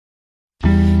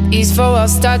These four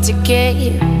walls start to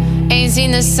cave. Ain't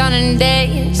seen the sun in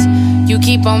days. You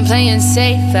keep on playing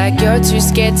safe like you're too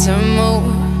scared to move.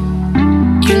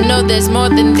 You know there's more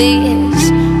than this,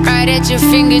 right at your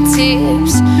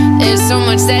fingertips. There's so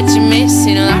much that you're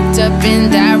missing, locked up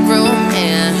in that room.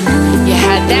 And you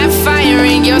had that fire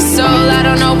in your soul, I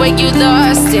don't know where you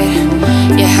lost it.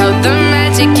 You held the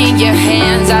magic in your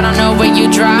hands, I don't know where you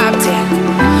dropped it.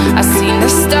 I seen the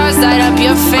stars light up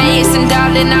your face, and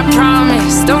darling, I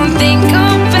promise, don't think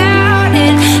about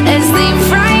it. Let's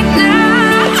leave right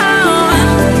now.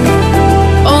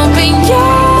 Open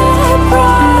your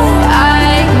bright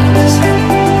eyes,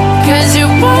 'cause you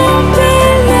won't be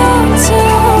long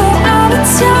till we're out of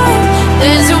time.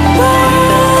 There's a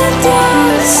world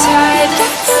outside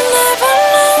that we'll never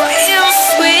know if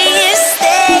we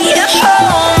stay at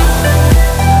home.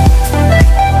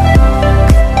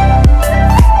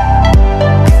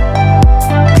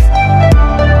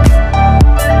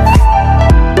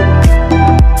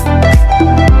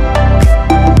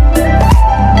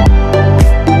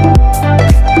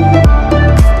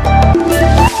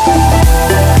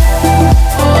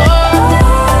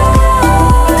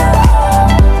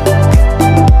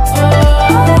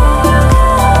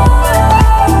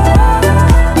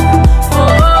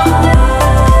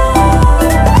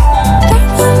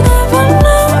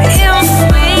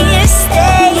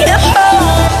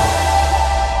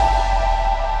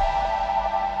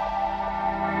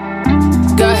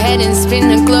 And spin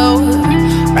the globe,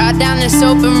 ride down this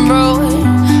open road.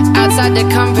 Outside the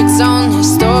comfort zone,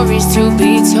 there's stories to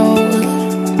be told.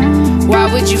 Why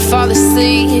would you fall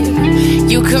asleep?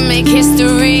 You could make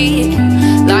history.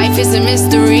 Life is a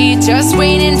mystery, just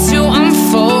waiting to unfold.